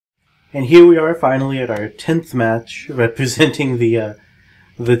And here we are finally at our 10th match, representing the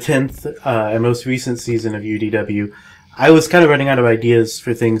 10th and most recent season of UDW. I was kind of running out of ideas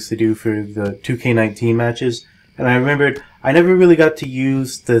for things to do for the 2K19 matches, and I remembered I never really got to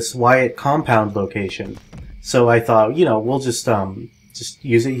use this Wyatt compound location. So I thought, you know, we'll just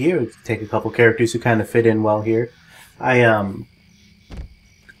use it here, take a couple characters who kind of fit in well here. I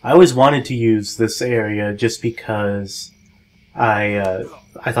always wanted to use this area just because I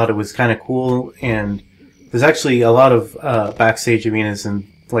thought it was kind of cool, and there's actually a lot of backstage arenas in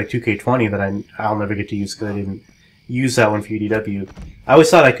like 2K20 that I'll never get to use because I didn't use that one for UDW. I always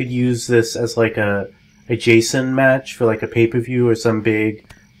thought I could use this as like a Jason match for like a pay-per-view or some big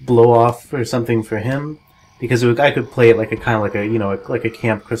blow-off or something for him, because I could play it like a kind of like a, you know, like a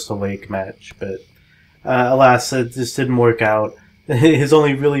Camp Crystal Lake match. But alas, it just didn't work out. His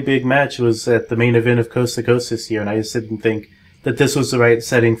only really big match was at the main event of Coast to Coast this year, and I just didn't think that this was the right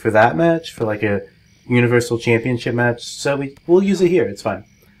setting for that match, for like a Universal Championship match. So we'll use it here. It's fine.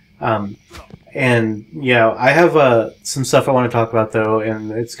 And yeah, I have some stuff I want to talk about though,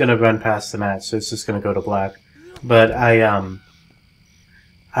 and it's gonna run past the match, so it's just gonna go to black. But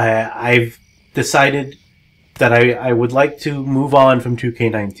I've decided that I would like to move on from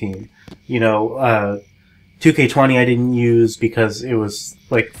 2K19. You know, 2K20 I didn't use because it was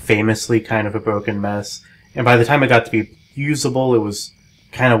like famously kind of a broken mess, and by the time it got to be usable, it was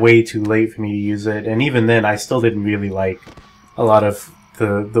kind of way too late for me to use it. And even then, I still didn't really like a lot of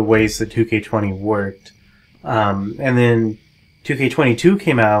the ways that 2K20 worked. And then 2K22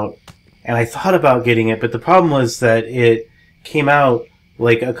 came out, and I thought about getting it, but the problem was that it came out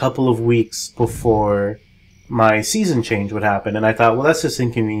like a couple of weeks before my season change would happen, and I thought, well, that's just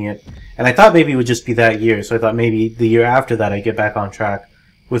inconvenient. And I thought maybe it would just be that year, so I thought maybe the year after that I get back on track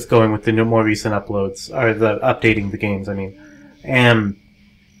with going with the more recent uploads, or the updating the games, I mean. And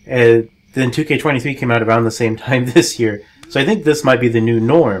then 2K23 came out around the same time this year, so I think this might be the new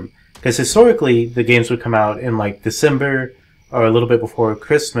norm, because historically the games would come out in like December or a little bit before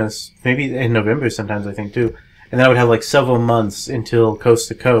Christmas, maybe in November sometimes I think too, and then I would have like several months until Coast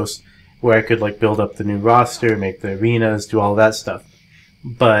to Coast where I could like build up the new roster, make the arenas, do all that stuff.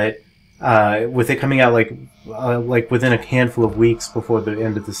 But with it coming out like within a handful of weeks before the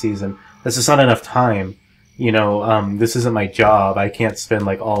end of the season, that's just not enough time. You know, this isn't my job. I can't spend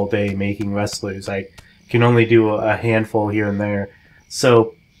like all day making wrestlers. I can only do a handful here and there.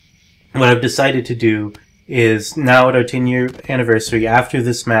 So what I've decided to do is, now at our 10-year anniversary, after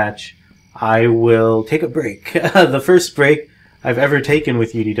this match, I will take a break. The first break I've ever taken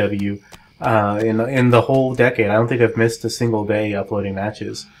with UDW in the whole decade. I don't think I've missed a single day uploading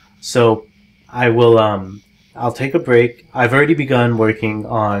matches. So I will I'll take a break. I've already begun working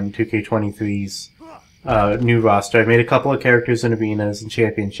on 2K23's new roster. I've made a couple of characters in arenas and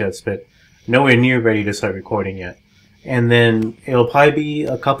championships, but nowhere near ready to start recording yet. And then it'll probably be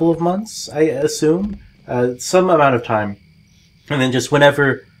a couple of months, I assume, some amount of time. And then just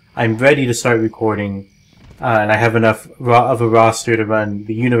whenever I'm ready to start recording, and I have enough of a roster to run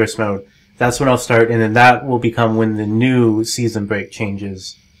the universe mode, that's when I'll start, and then that will become when the new season break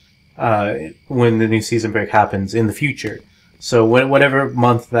changes, when the new season break happens in the future. So whatever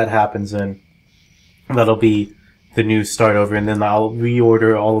month that happens in, that'll be the new start over, and then I'll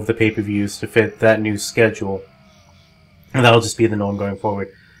reorder all of the pay-per-views to fit that new schedule. And that'll just be the norm going forward.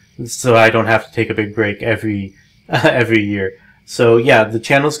 So I don't have to take a big break every year. So yeah, the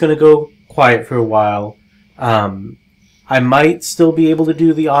channel's gonna go quiet for a while. I might still be able to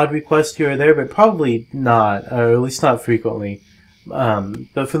do the odd request here or there, but probably not, or at least not frequently.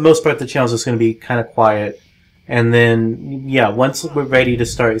 But for the most part, the channel's just gonna be kind of quiet. And then, yeah, once we're ready to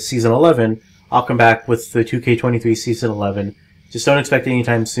start Season 11, I'll come back with the 2K23 Season 11. Just don't expect it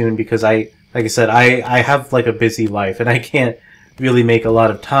anytime soon, because like I said, I have like a busy life, and I can't really make a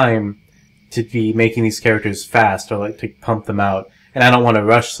lot of time to be making these characters fast, or like to pump them out. And I don't want to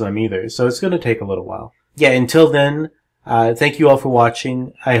rush them either, so it's going to take a little while. Yeah, until then, thank you all for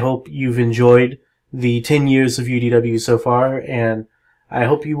watching. I hope you've enjoyed the 10 years of UDW so far, and I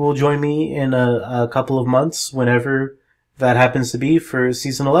hope you will join me in a couple of months, whenever that happens to be, for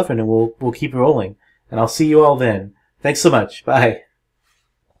Season 11, and we'll keep rolling. And I'll see you all then. Thanks so much. Bye.